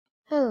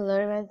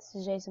guys,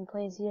 this is Jason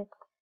Plays here.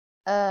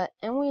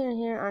 And we are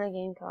here on a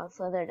game called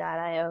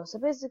SLITHER.io. So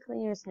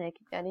basically, you're a snake.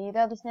 You gotta eat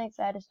other snakes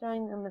by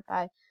destroying them and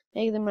by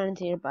making them run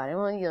into your body.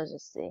 Well, you'll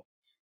just see.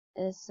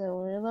 So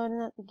we're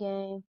loading up the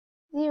game.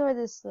 You are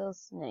this little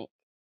snake.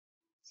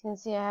 As you can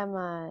see, I have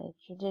my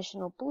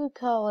traditional blue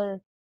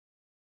color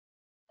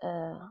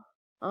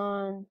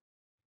on.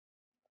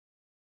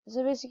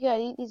 So basically, you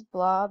gotta eat these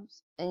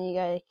blobs, and you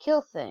gotta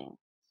kill things.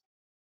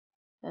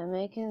 By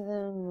making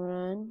them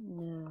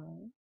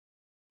run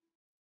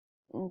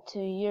into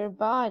your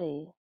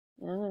body.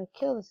 Now I'm gonna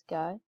kill this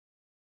guy.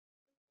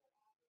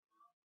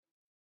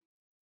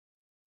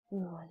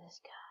 Ooh,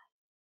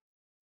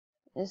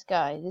 this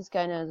guy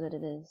knows what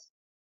it is.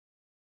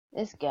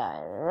 This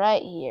guy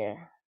right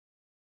here.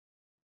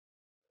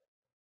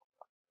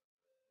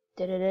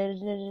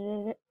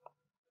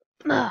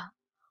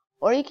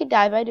 Or you could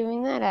die by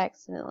doing that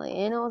accidentally.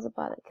 And it was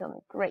about to kill me.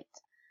 Great.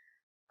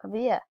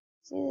 But yeah,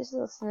 see this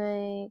little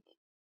snake,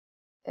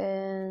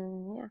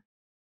 and yeah.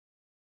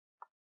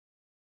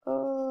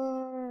 Or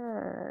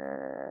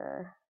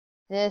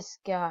this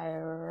guy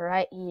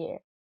right here.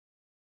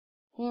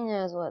 He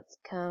knows what's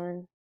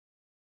coming.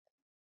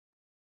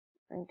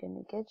 I'm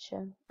gonna get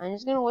you. I'm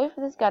just gonna wait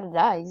for this guy to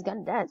die. He's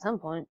gonna die at some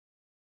point.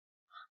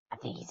 I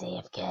think he's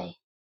AFK.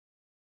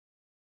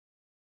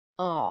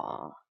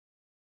 Aww.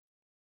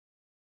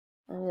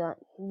 I'm like,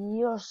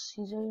 yes,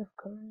 he's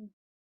AFK.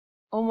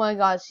 Oh my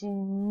gosh, he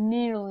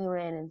nearly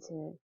ran into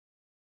me.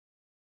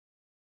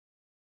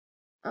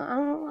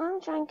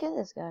 I'm trying to kill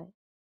this guy.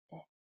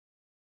 Okay.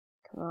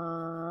 Come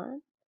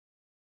on.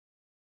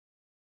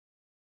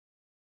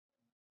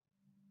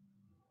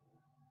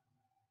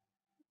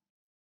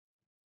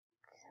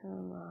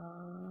 Come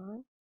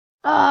on.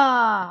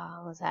 Ah,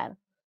 almost had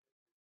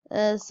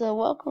him. So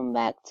welcome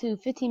back to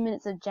 15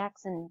 minutes of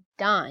Jackson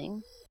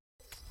dying.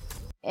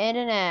 And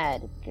an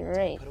ad.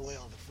 Great.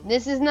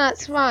 This is not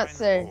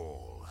sponsored.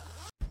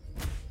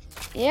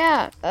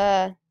 Yeah,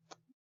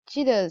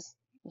 Cheetos,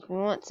 if you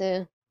want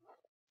to.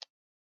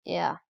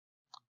 Yeah.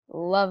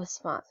 Love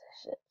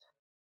sponsorship.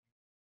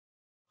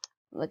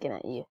 Looking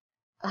at you.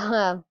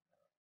 But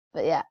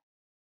yeah.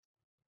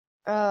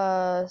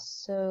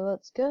 So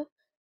let's go.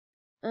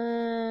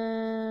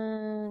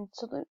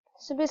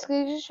 So basically,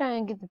 you're just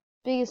trying to get the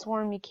biggest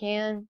worm you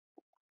can.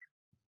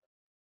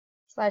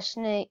 /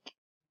 snake.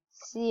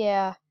 So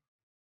yeah.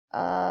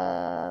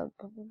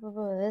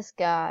 This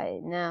guy.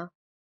 Now,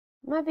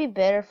 it might be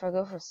better if I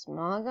go for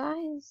small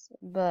guys,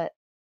 but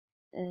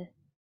I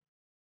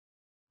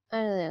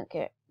really don't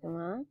care. Come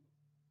on.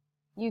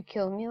 You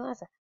killed me last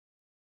time.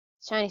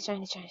 Shiny,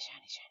 shiny, shiny,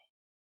 shiny,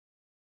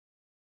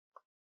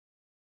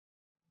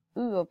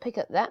 shiny. Ooh, I'll pick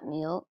up that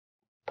meal.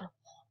 Blah,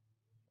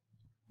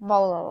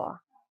 blah, blah.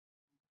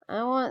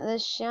 I want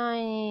this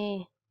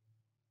shiny.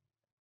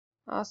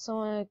 I also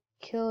want to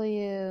kill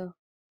you.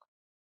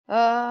 Up.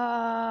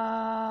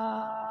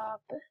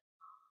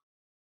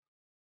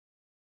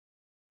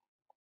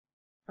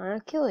 I'm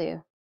gonna kill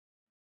you.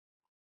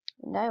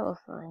 And I will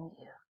find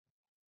you.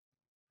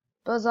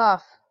 Buzz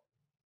off.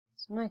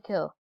 It's my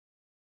kill.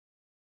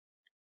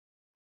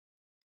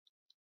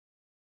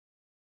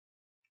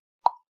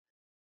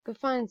 Go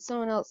find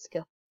someone else to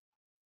kill.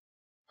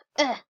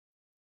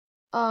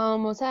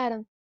 Almost had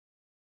him.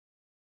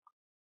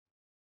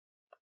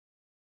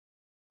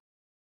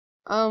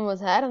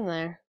 Almost had him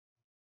there.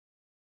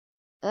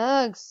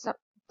 Ugh, stop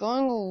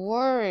going to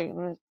worry. I'm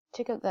gonna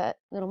pick up that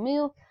little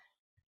meal.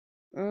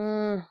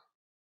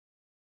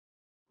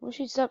 Wish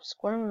he'd stop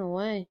squirming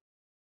away.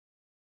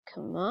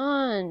 Come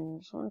on,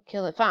 just want to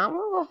kill it. Fine, I'm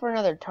gonna go for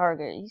another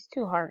target. He's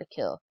too hard to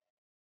kill.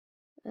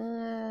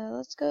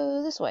 Let's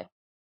go this way.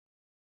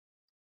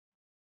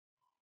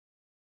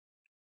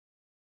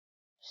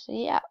 So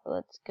yeah,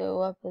 let's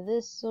go up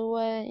this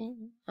way.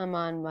 I'm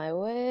on my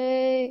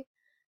way.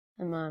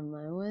 I'm on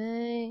my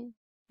way.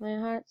 My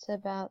heart's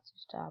about to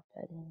stop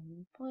at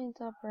any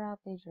point. I'll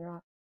probably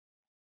drop.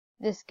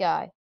 This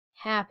guy,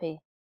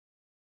 happy.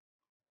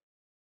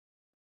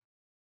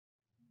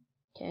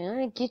 Okay, I'm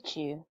gonna get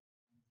you.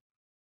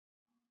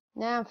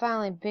 Now I'm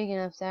finally big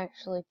enough to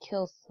actually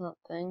kill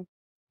something.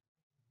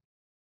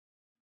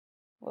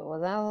 But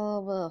without a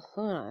little bit of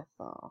food, I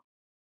thought.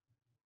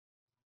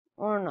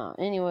 Or not.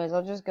 Anyways,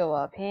 I'll just go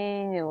up. He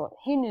knew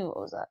what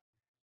was up.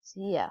 So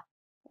yeah,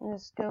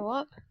 let's go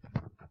up.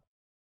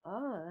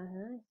 Oh,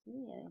 I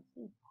see.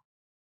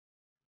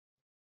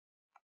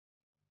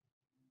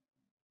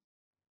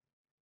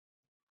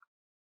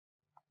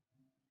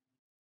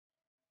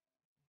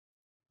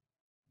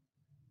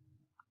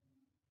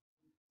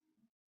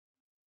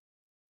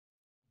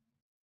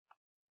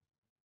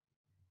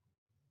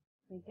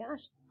 Oh my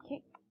gosh,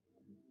 kick.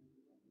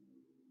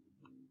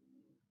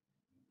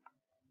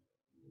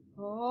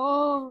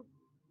 Oh,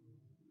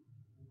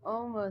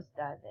 almost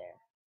died there.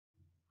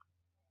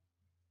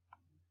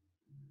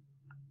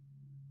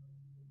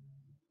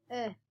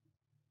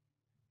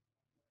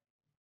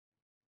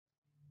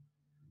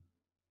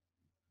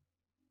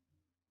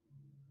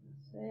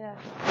 So yeah,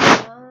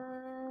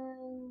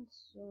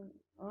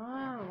 I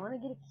want to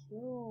get a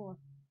kill.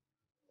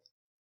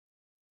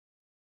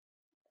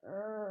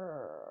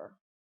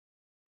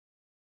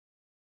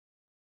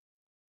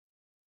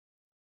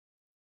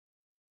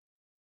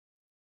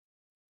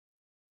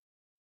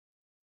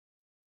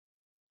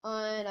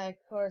 And of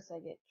course I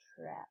get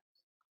trapped.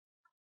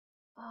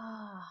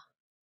 Ah.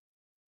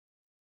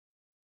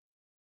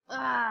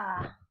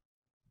 Ah.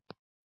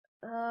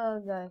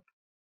 Oh god.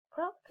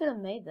 Probably could have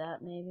made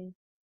that, maybe.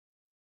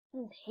 I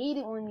just hate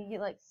it when you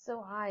get like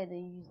so high that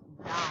you just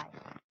die.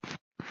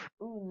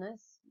 Ooh,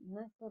 nice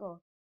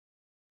little.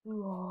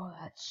 Ooh,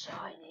 that's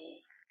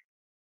shiny.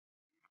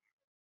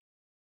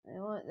 I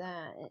want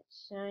that.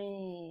 It's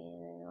shiny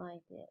and I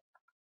like it.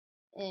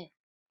 Eh.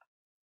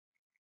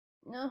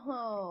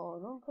 No,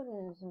 don't put it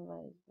in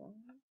somebody's bag.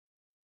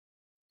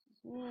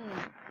 It's me.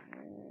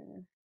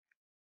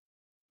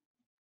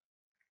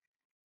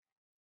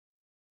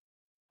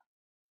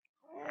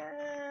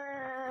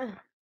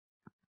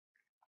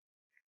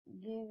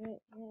 Give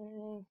it to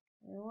me.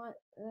 I want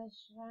the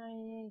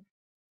shiny.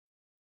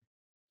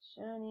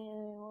 Shiny,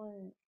 I want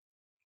it.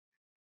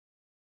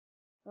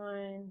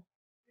 Fine.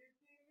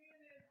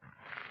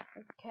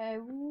 Okay,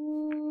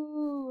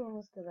 woo!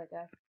 Almost killed that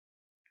guy.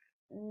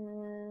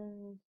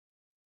 And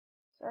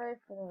sorry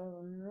for the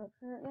little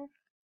interruption right there.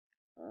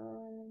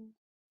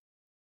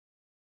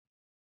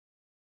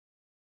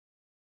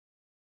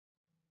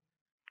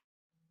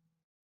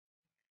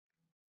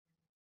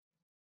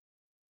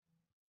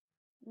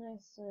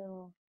 Nice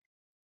little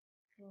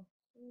food.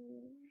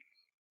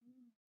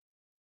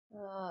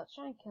 Let's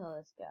try and kill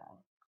this guy.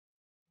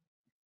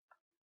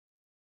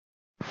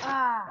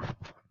 Ah!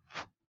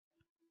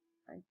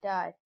 I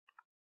died.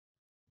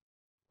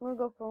 I'm gonna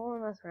go for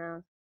one last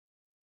round.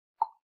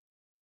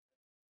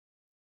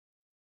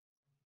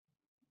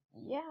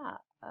 Yeah,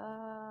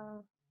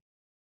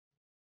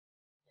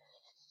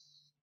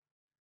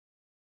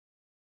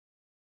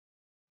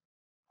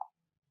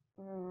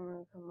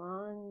 come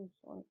on,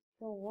 just want to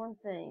kill one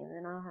thing and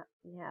then I'll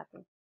be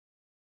happy.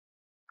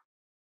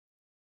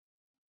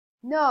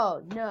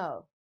 No,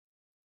 no.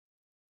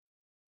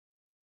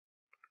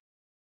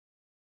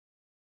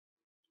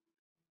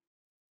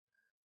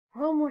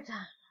 One more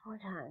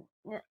time.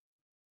 Yeah.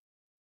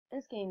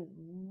 This game's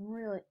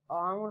really,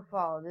 I'm gonna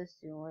follow this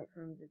dude and wait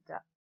for him to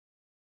die.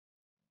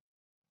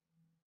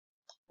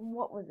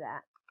 What was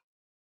that?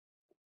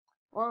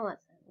 One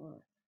last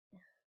time.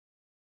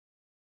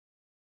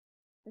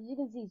 As you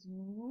can see, it's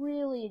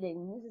really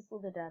addicting. This is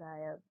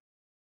SLITHER.io,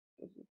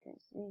 as you can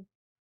see.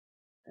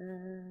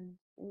 And,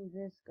 ooh,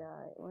 this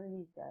guy. One of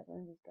these guys.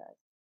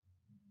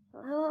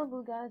 Oh, hello,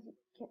 blue guys.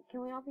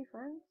 Can we all be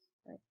friends?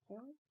 Like, can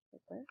we?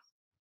 Like this?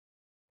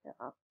 Yeah,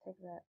 I'll take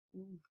that.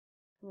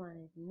 Come on,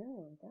 if you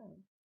know I'm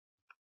done.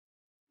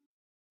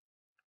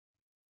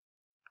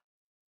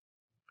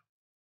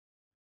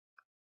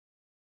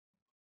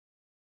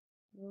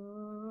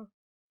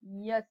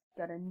 Yes,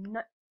 got a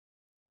nut.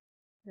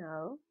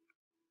 No.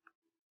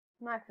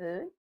 My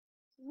food.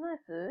 This is my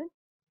food.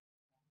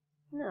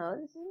 No,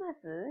 this is my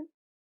food.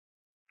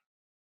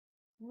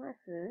 My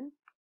food.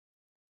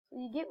 That's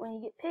what you get when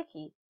you get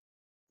picky.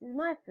 This is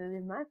my food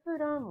and my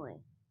food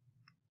only.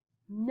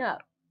 No.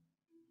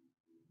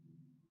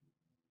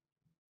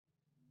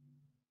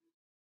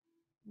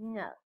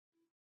 No.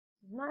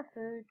 This is my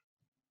food.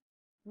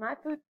 My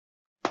food.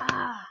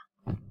 Ah!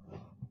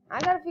 I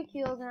got a few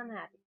kills and I'm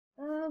happy.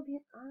 I'll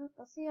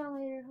see y'all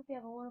later. Hope you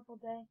have a wonderful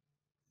day.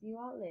 See you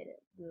all later.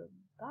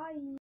 Goodbye.